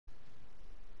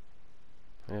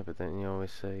Yeah, but then you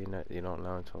always say you don't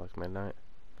know until like midnight.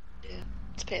 Yeah,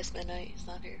 it's past midnight. He's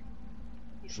not here.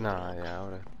 He's Nah, yeah, I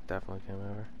would have definitely came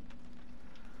over.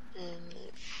 and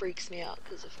it freaks me out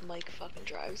because if Mike fucking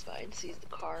drives by and sees the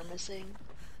car missing,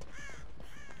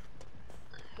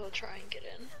 he'll try and get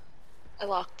in. I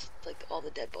locked like all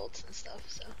the deadbolts and stuff,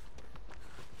 so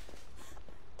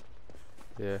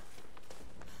Yeah.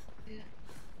 yeah.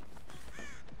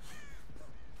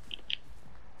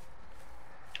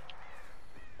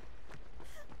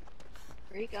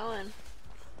 Where are you going?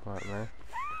 What, man?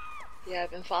 Yeah,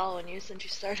 I've been following you since you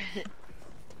started.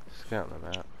 Scouting the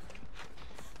map.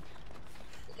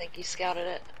 I think you scouted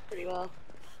it pretty well.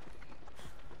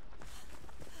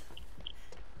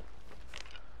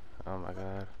 Oh my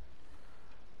god.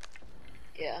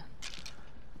 Yeah.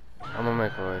 I'm gonna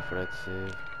make a way for that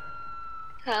save.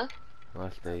 Huh?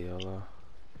 Unless they YOLO.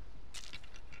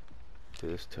 Do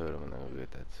this totem and then we'll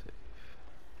get that save.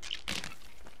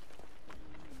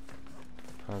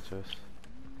 Huntress.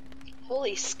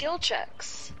 Holy skill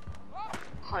checks.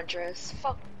 Huntress.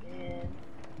 Fuck, man.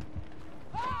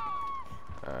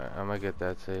 Alright, I'm gonna get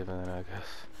that save and then I guess.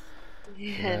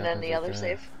 Yeah, and then the other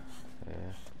save.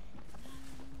 Yeah.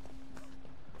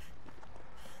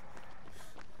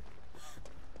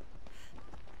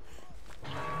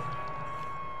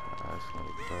 That's gonna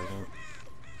be pleasant.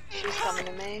 She's coming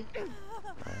to me.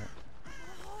 Alright.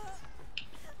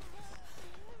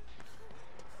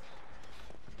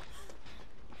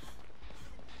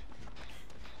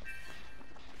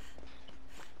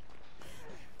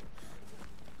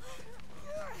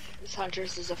 This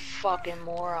Huntress is a fucking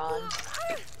moron.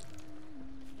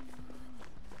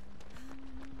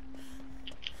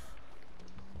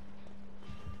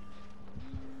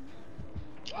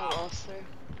 I lost her.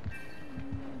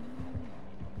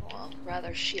 Well,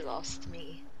 rather she lost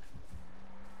me.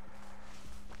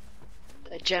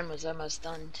 That gen was almost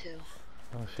done too.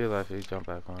 Oh, she left, you jump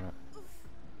back on it.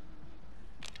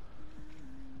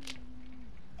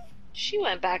 She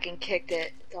went back and kicked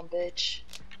it, dumb bitch.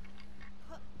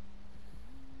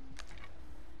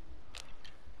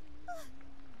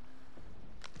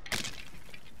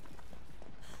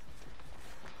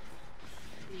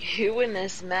 You in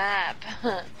this map.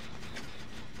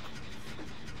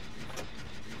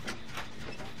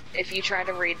 If you try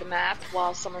to read the map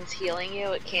while someone's healing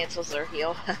you, it cancels their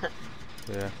heal.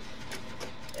 Yeah.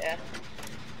 Yeah.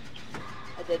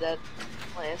 I did that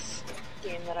last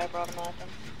game that I brought him up in.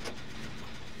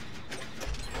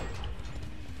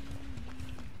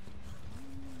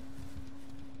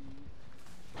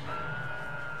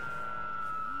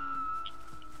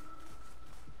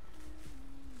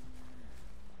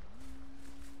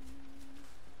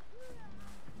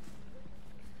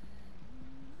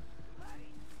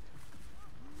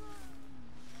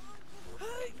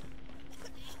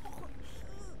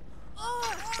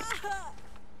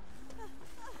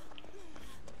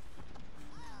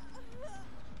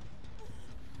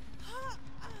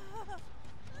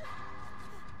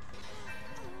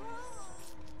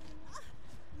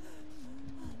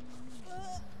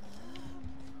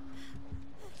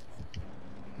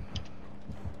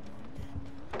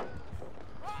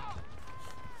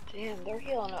 Damn, they're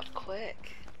healing up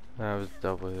quick. That was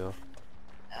double heal.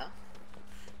 Oh.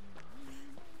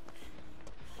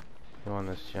 You want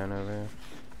this gen over here?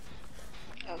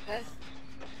 Okay.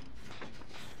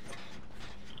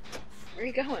 Where are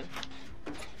you going?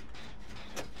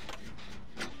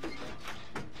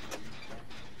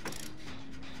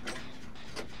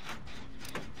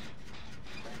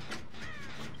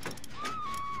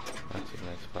 That's a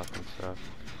nice fucking stuff.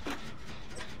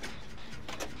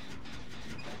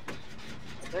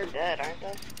 They're dead, aren't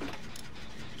they?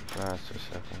 Nah, it's a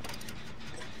second.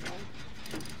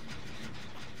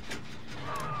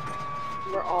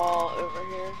 We're all over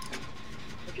here.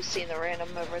 I've just seen the random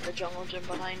over the jungle gym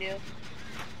behind you.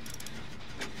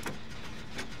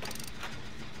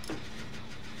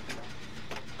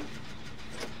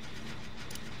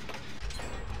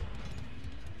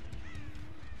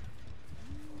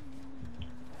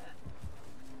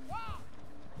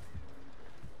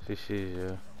 She sees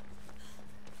you.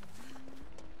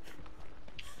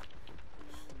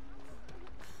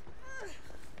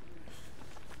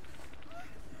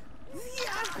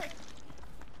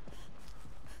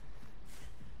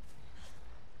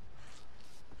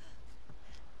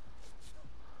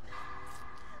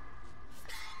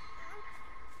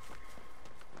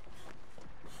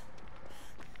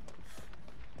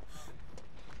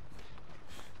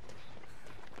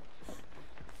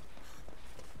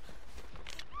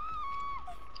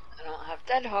 I don't have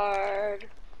dead hard.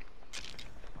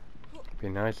 Be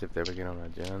nice if they would get on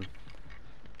that gen.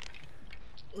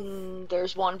 And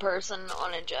there's one person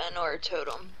on a gen or a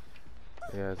totem.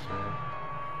 Yeah, that's right.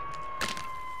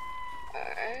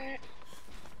 Alright.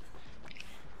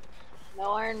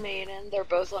 No Iron Maiden. They're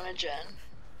both on a gen.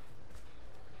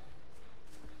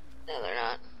 No, they're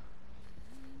not.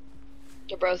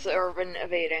 They're both urban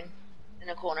evading in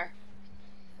a corner.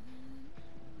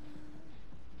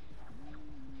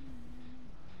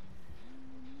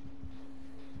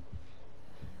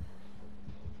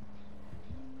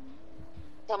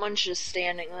 Someone's just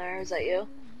standing there. Is that you?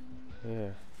 Yeah,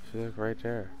 she looked right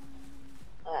there.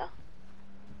 Oh.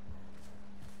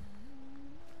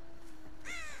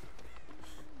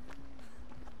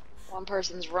 One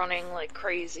person's running like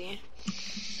crazy.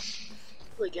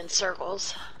 Like in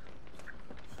circles.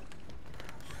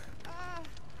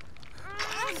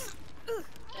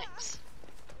 Thanks.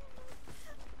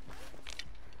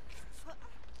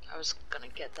 I was gonna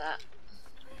get that.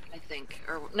 I think.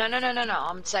 Or no.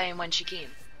 I'm saying when she came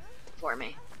for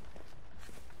me.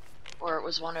 Or it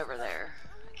was one over there.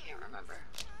 I can't remember.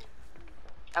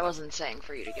 I wasn't saying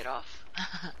for you to get off.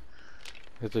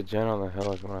 There's a gen on the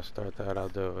hill. If you want to start that, I'll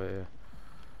do it with you.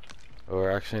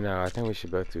 Or actually, no. I think we should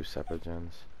both do separate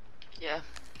gens. Yeah.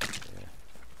 Yeah.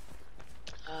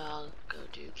 I'll go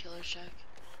do Killer Shack.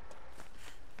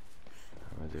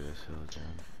 I'm gonna do this hill gen.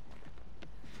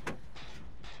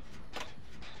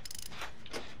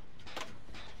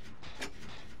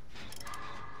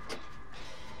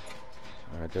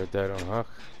 Alright, they're dead on hook.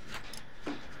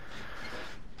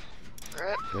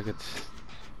 Rip. If we could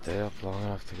stay up long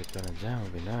enough to get done a gen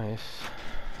would be nice.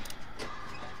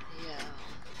 Yeah.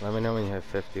 Let me know when you have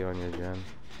 50 on your gen.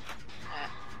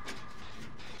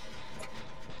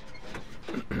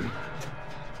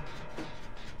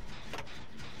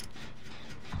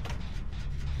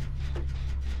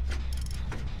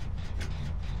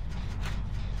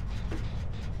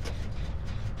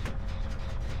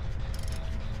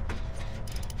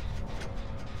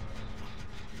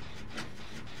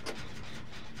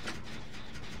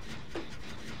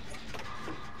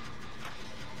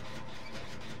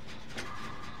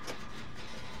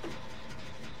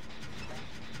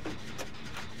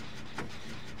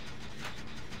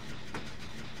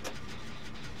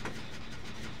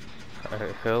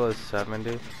 Alright, hill is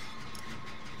 70.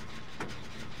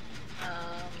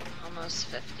 Almost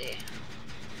 50.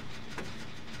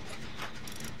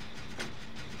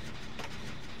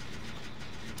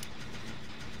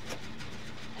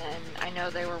 And I know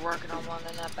they were working on one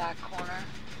in that back corner.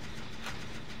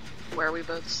 Where we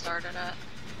both started at.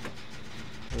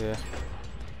 Yeah.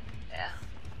 Yeah.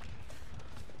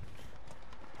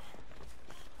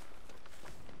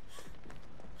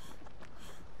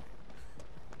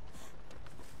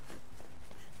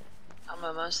 I'm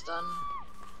almost done.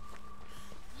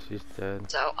 She's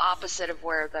dead. So opposite of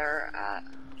where they're at.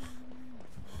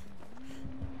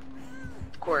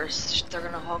 Of course, they're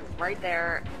gonna hook right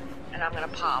there, and I'm gonna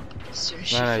pop as soon as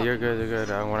she. No, you're good, you're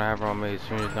good. I want to have her on me. As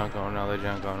soon as you're done, go another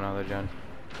gen, go another gen.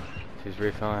 She's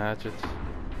refilling hatchets.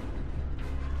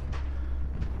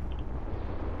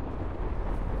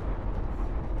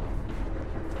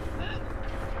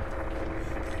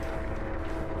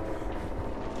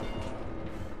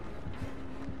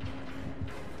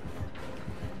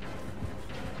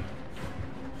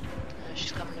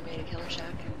 She's coming to me to Killer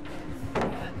Shack.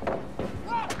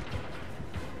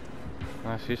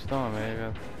 No, she's still on me. You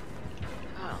got...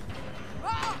 Oh.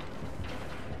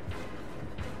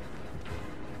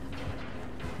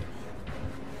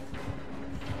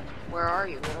 Where are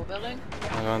you? Middle building?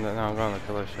 I'm going to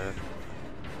Killer Shack.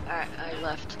 Alright, I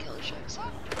left Killer Shack. So.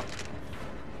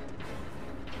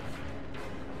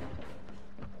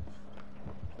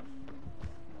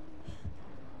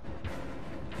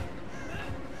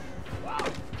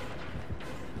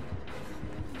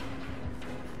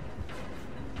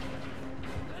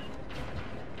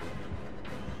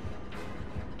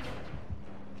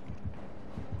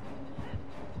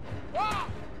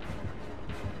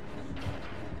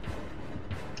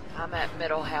 I'm at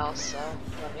Middle House, so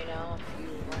let me know if you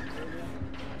want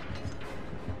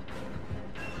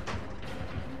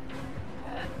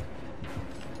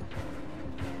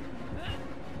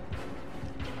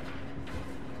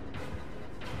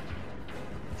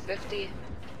to. $50.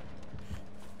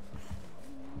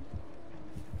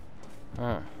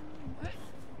 Huh.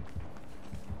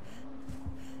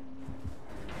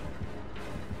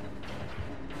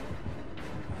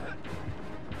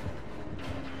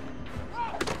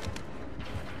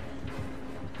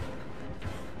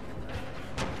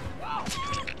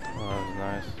 Oh, that was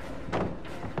nice.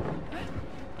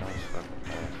 That was fucking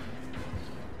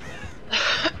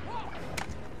nice.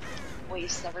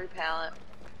 Waste every pallet.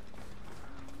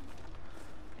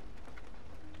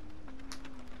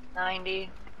 90.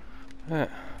 Yeah.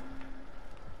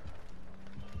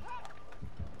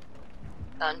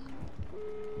 Done.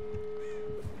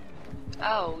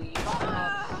 Oh, you don't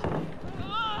have...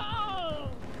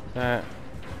 Alright.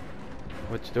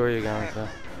 Which door are you going to?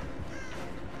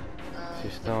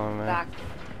 She's still on me. Back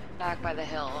by the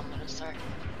hill, I'm gonna start.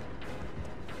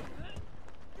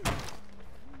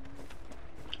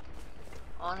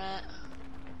 On it.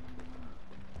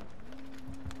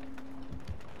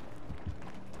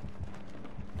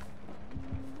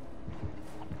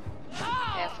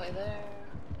 Halfway there.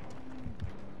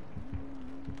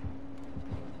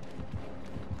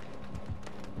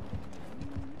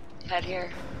 Head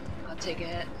here. I'll take a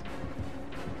hit.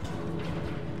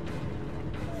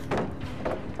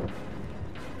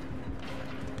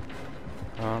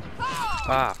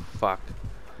 Ah, fuck.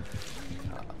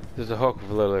 There's a hook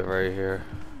literally right here.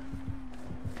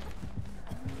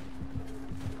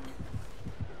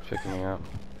 Picking me up.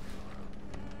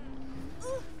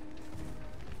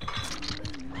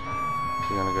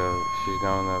 She's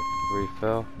going to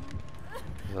refill.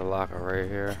 There's a locker right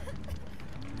here.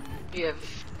 You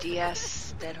have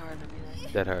DS, dead hard, I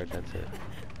mean. Dead hard, that's it.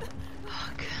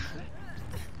 Fuck.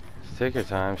 Just take your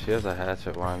time, she has a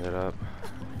hatchet winded up.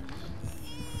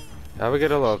 I would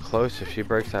get a little close. If she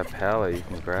breaks that pallet, you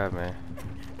can grab me.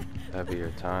 That'd be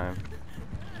your time.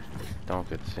 Don't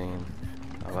get seen.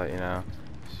 I'll let you know.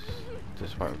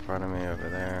 Just went in front of me over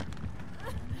there.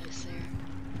 Yes, sir.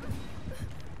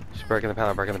 She's breaking the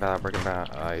pallet, breaking the pallet, breaking the pallet.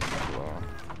 Oh, he's too long.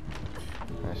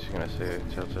 Yeah, she's gonna see it.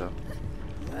 Chill, chill.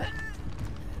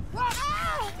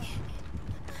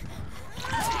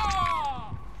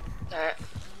 Alright.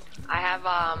 I have,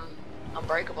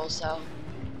 Unbreakable, so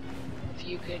if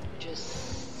you could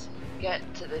just get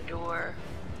to the door.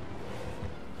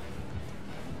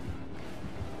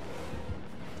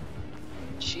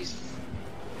 She's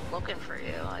looking for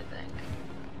you, I think.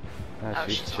 Yeah, Oh,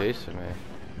 she's chasing me.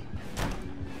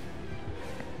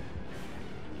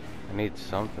 I need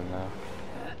something though.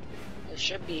 There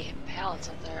should be pallets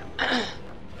up there.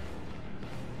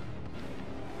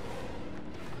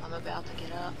 I'm about to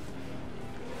get up.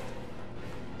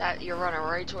 That you're running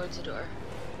right towards the door.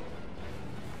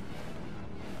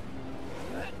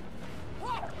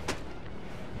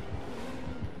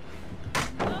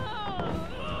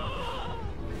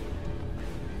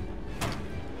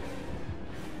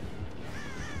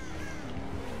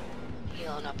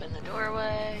 Healing up in the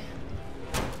doorway.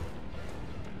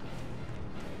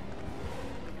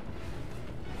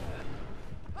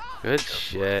 Good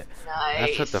shit. Nice.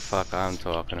 That's what the fuck I'm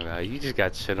talking about. You just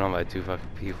got shit on by 2 fucking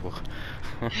people.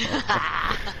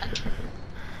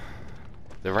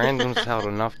 The randoms held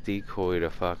enough decoy to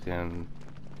fucking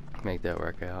make that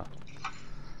work out.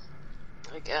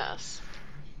 I guess.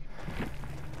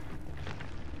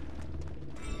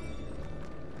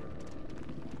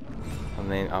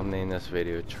 I'll name this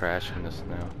video Trash in the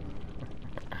Snow.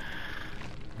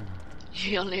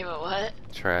 You'll name it what?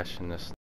 Trash in the Snow.